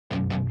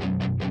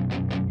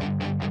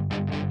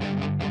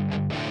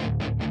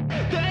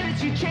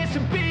it's your chance to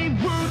be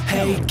ruthless.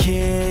 Hey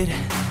kid,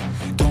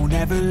 don't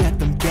ever let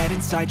them get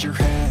inside your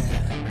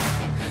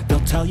head. They'll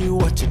tell you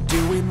what to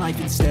do in life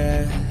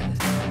instead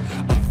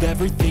of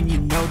everything you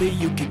know that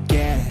you could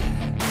get.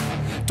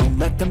 Don't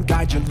let them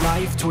guide your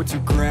life towards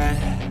regret.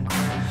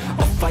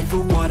 I'll fight for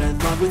what I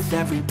love with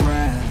every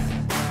breath.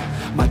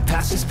 My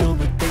past is filled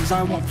with things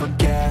I won't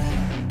forget.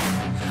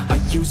 I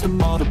use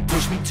them all to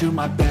push me to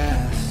my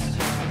best.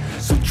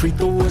 So treat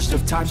the worst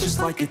of times just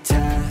like a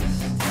test.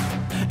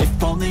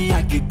 If only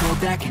I could go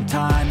back in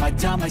time, I'd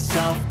tell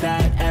myself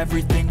that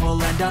everything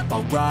will end up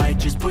alright.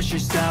 Just push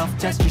yourself,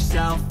 test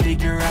yourself,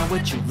 figure out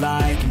what you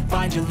like, and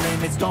find your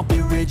limits, don't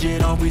be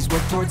rigid, always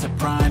work towards a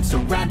prime.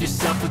 Surround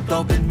yourself with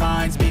open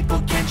minds,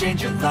 people can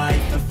change your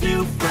life. A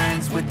few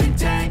friends with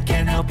intent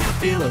can help you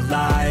feel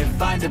alive.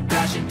 Find a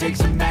passion, take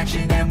some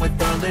action, and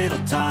with a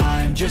little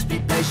time, just be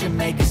patient,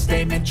 make a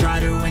statement, try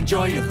to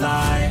enjoy your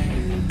life.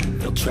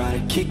 They'll try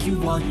to kick you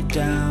while you're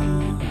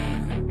down.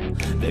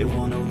 They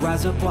wanna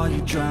rise up while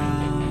you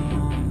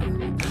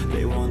drown.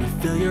 They wanna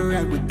fill your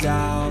head with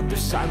doubt. They're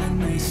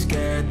silently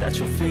scared that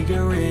you'll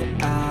figure it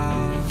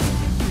out.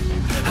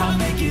 I'll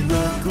make it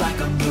look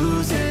like I'm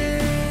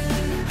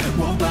losing,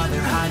 won't bother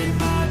hiding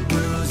my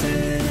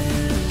bruises.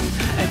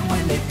 And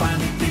when they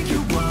finally think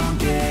you're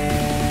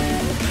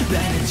wounded,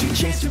 then it's your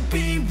chance to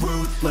be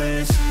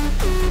ruthless.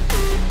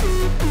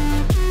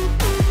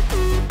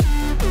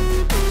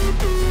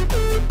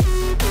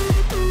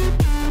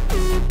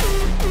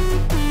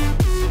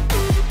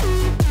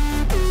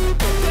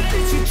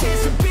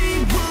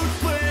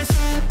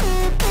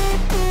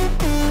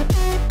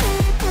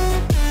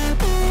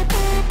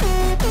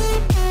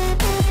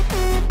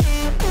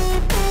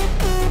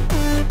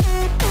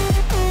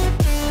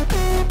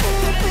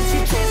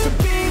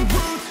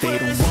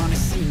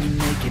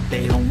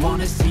 They don't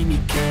wanna see me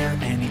care.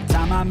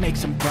 Anytime I make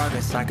some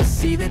progress, I can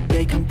see that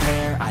they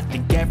compare. I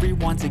think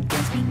everyone's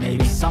against me,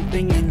 maybe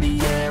something in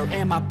the air.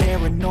 Am I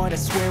paranoid? I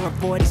swear a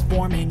void is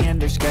forming and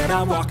they're scared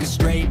I walk a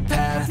straight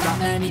path. Not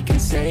many can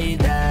say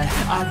that.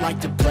 I like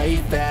to play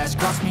fast,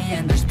 cross me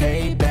and there's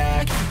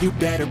payback. You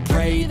better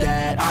pray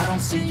that I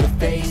don't see your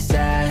face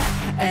at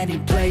any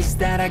place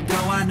that I go.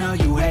 I know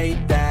you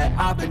hate that.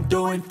 I've been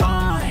doing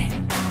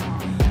fine,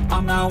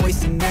 I'm not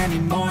wasting any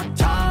more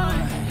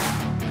time.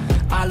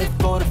 I live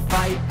for the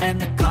fight and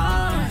the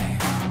climb,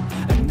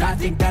 and I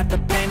think that the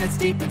pain that's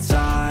deep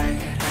inside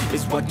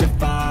is what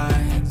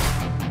defines.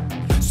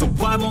 So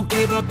I won't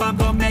give up, I'm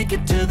gonna make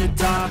it to the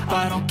top.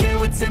 I don't care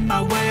what's in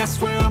my way, I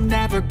swear I'm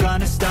never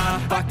gonna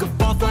stop. I could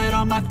fall flat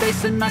on my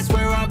face and I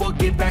swear I will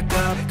get back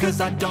up, cause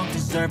I don't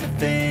deserve a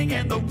thing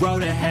and the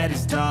road ahead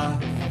is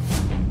tough.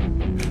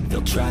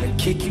 They'll try to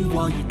kick you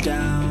while you're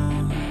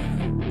down.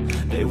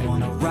 They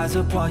wanna rise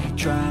up while you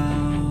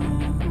drown.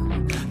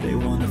 They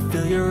wanna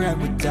fill your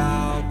head with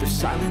doubt. They're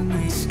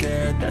silently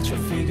scared that you'll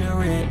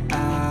figure it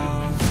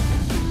out.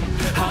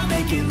 I'll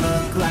make it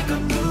look like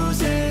I'm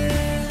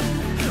losing,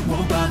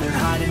 won't bother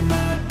hiding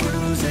my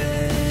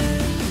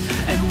bruises.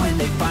 And when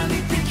they finally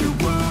think you're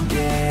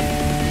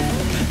wounded,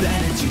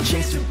 then it's your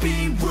chance to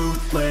be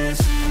ruthless.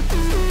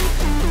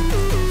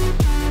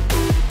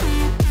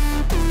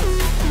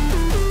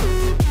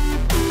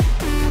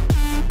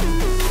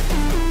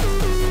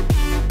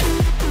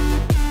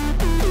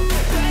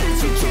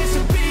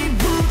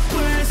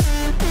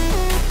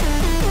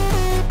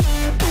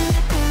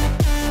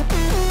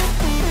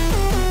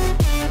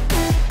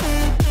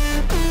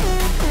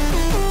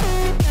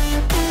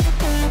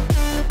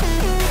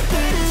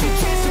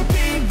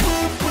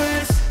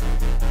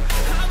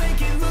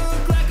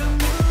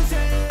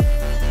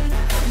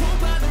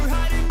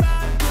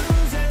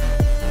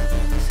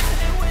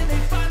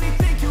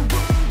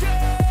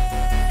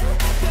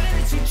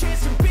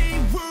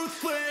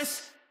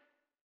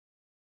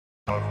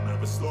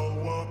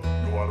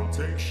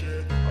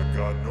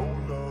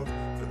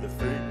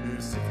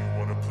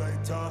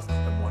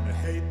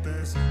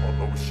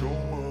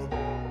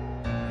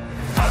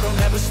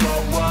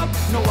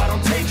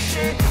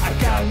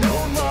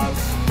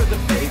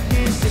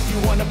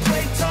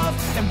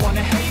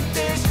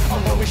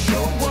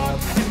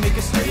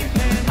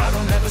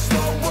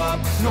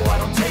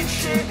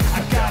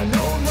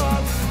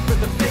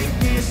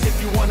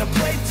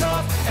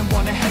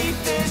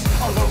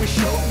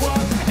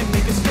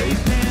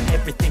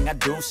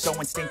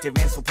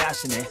 And so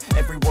passionate,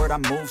 every word I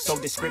move so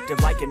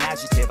descriptive like an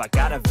adjective. I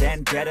got a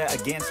vendetta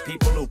against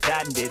people who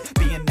patented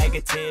being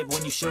negative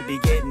when you should be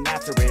getting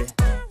after it.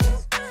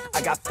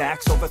 I got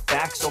facts over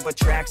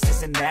tracks,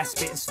 this and that,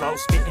 spitting slow,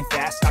 spitting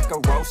fast. I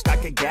could roast, I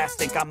could gas,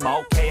 think I'm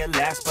okay at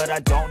last, but I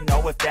don't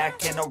know if that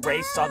can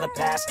erase all the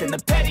past. And the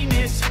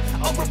pettiness,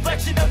 a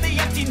reflection of the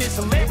emptiness.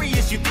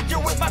 Hilarious, you think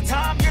you're worth my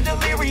time, you're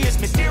delirious.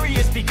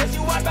 Mysterious, because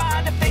you hide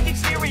behind a fake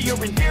exterior.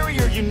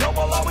 Inferior, you know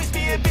I'll always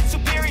be a bit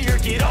superior.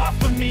 Get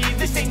off of me,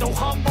 this ain't no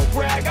humble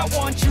brag. I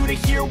want you to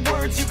hear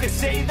words, you can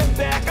say them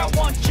back. I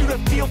want you to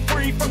feel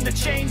free from the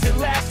chains at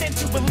last, and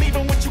to believe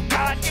in what you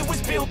got, it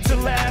was built to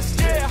last,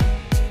 yeah.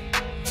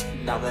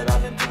 Now that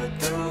I've been put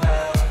through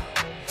hell,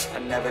 I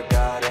never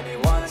got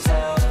anyone's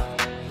help.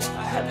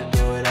 I had to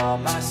do it all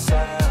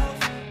myself.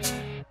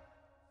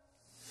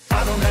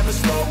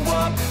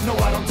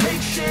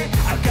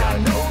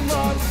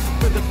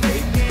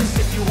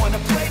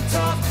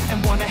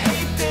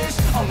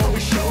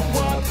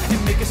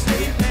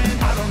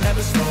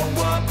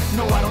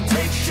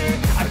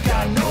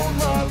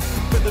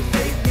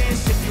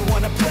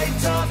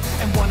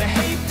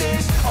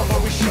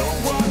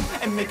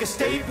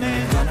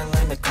 statement. Gonna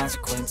learn the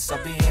consequence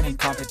of being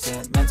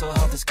incompetent. Mental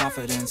health is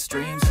confidence,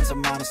 dreams and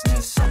some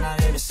honestness. I'm not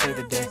here to save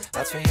the day,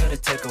 that's for you to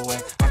take away.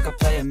 I could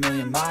play a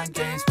million mind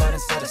games, but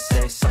instead I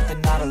say something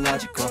not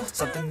illogical,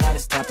 something that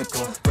is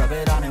topical. Rub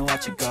it on and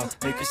watch it go,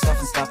 make yourself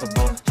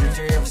unstoppable. Dreams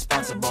are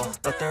irresponsible,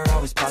 but they're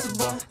always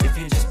possible. If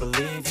you just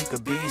believe, you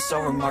could be so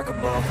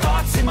remarkable.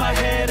 Thoughts in my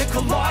head, a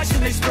collage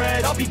and they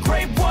spread. I'll be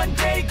great one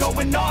day,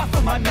 going off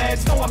of my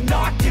meds. No, I'm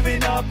not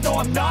giving up, no,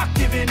 I'm not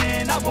giving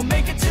in. I will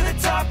make it to the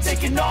top,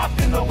 taking off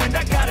in the wind.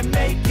 I gotta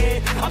make it,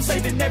 I'm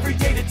saving every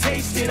day to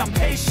taste it. I'm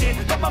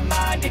patient, but my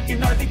mind, it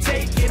can hardly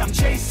take it. I'm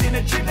chasing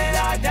a dream that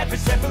I've had for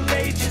several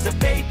ages. A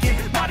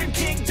vacant, modern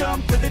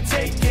kingdom for the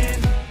taking.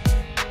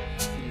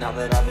 Now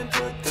that I've been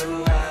put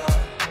through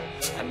hell,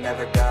 I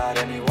never got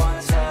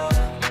anyone's help.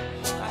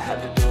 I had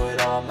to do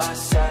it all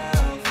myself.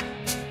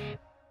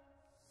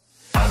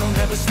 I don't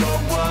ever slow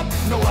up,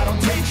 no I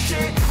don't take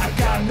shit. I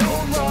got no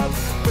love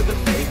for the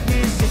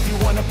fakeness. If you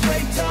wanna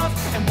play tough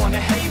and wanna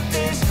hate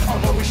this,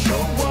 I'll always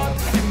show up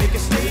and make a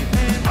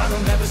statement. I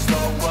don't ever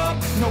slow up,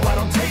 no I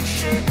don't take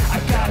shit. I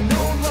got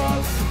no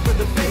love for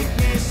the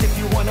fakeness. If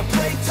you wanna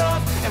play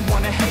tough and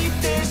wanna hate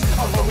this,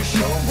 I'll always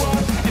show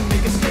up and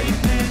make a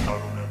statement. I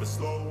don't ever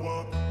slow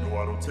up, no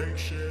I don't take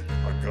shit.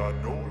 I got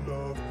no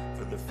love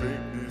for the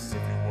fakeness.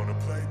 If you wanna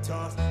play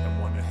tough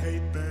and wanna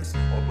hate this,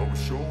 I'll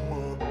always show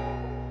up.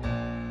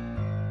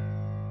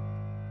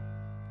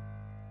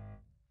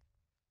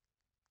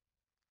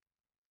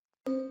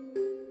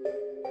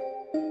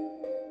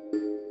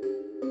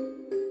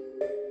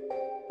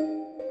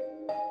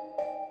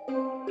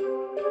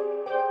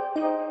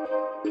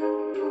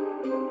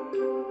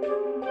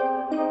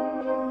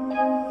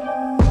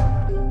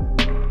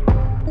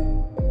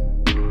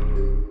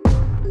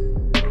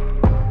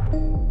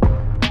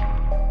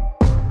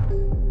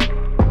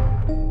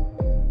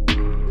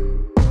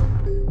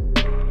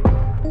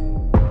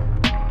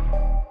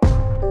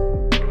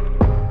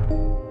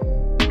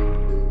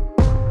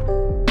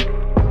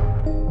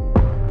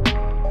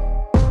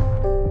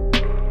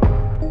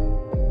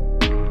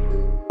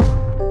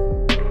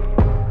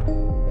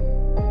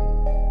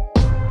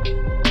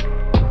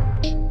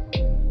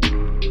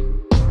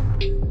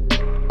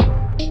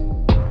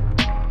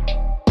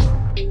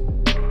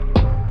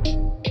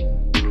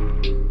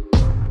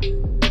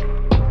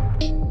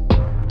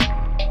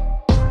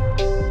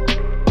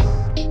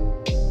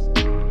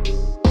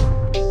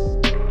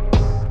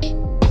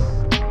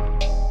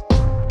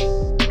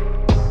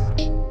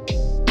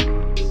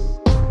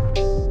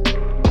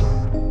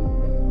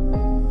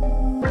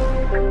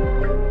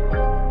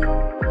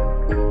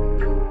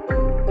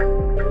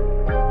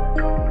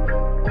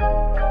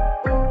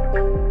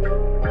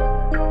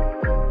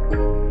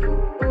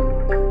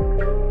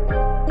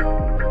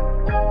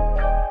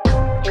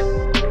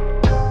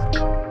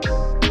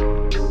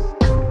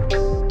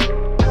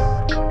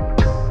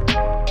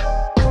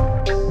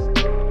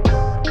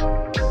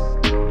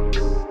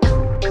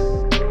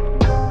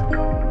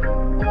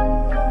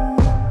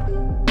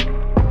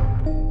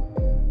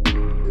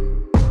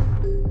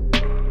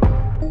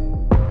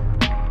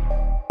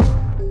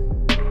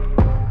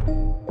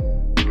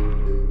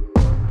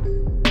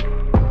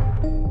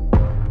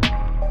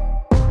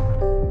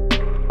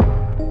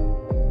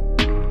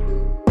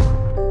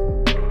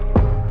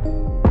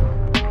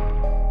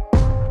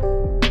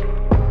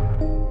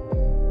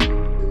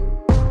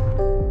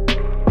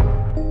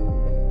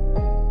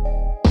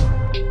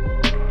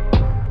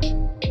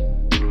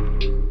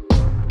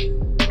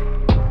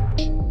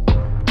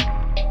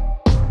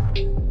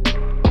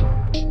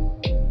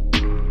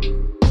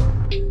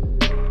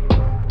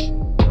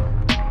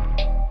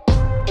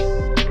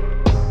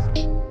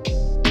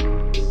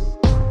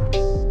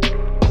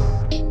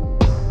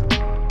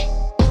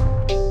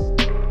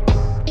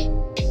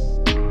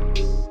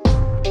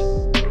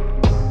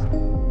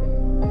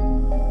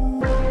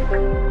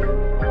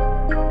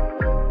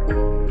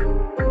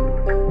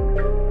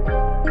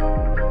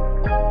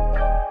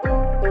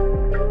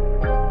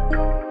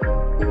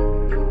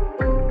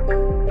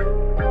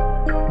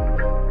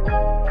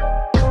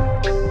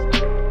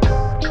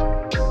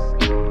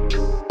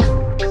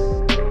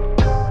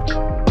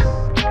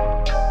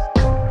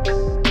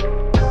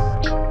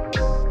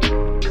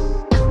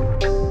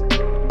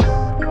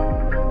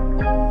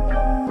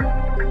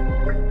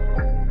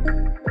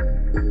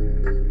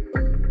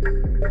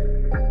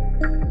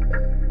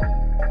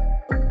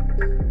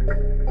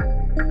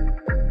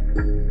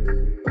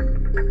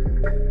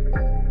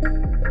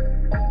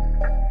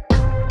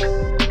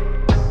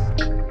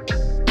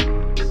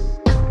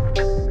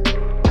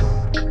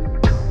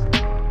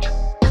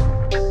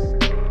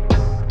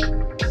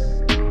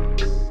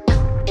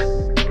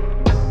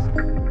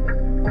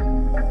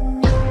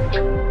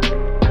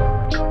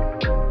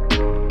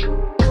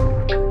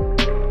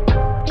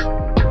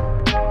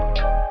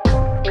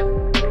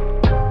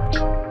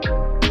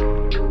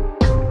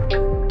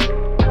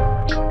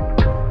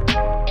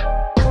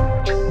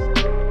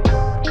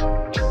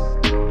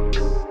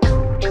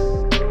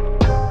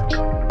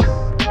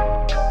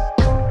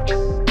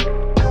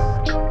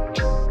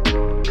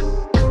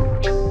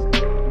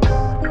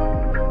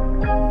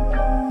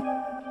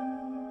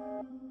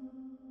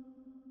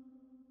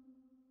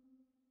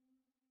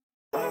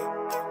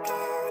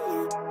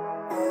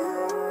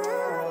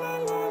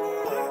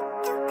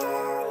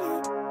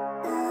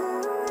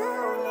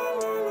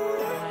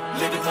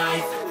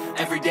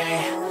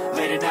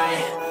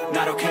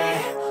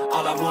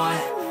 I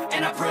want,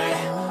 and I pray,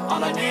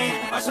 all I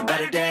need are some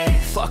better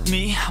days. Fuck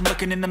me, I'm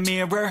looking in the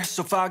mirror,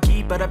 so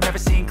foggy, but I've never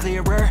seen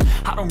clearer.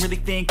 I don't really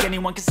think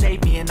anyone can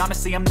save me, and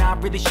honestly I'm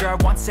not really sure I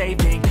want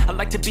saving. I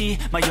like to be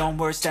my own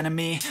worst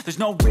enemy. There's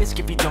no risk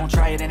if you don't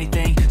try at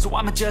anything, so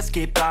I'ma just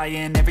keep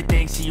buying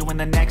everything. See you in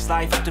the next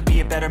life, have to be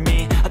a better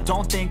me. I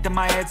don't think that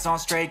my head's on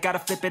straight, gotta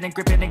flip it and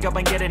grip it and go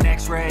and get an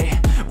x-ray.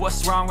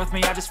 What's wrong with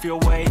me? I just feel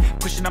weight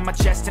pushing on my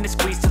chest and it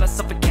squeezes till I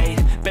suffocate.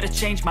 Better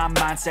change my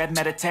mindset,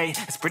 meditate.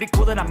 It's pretty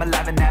cool that I'm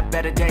alive and have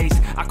better days.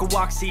 I could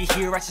walk, see,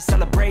 hear, I should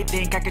celebrate.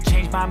 Think I could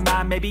change my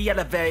mind, maybe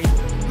elevate.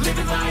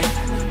 Living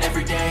life,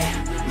 every day,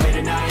 late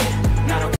at night, not okay.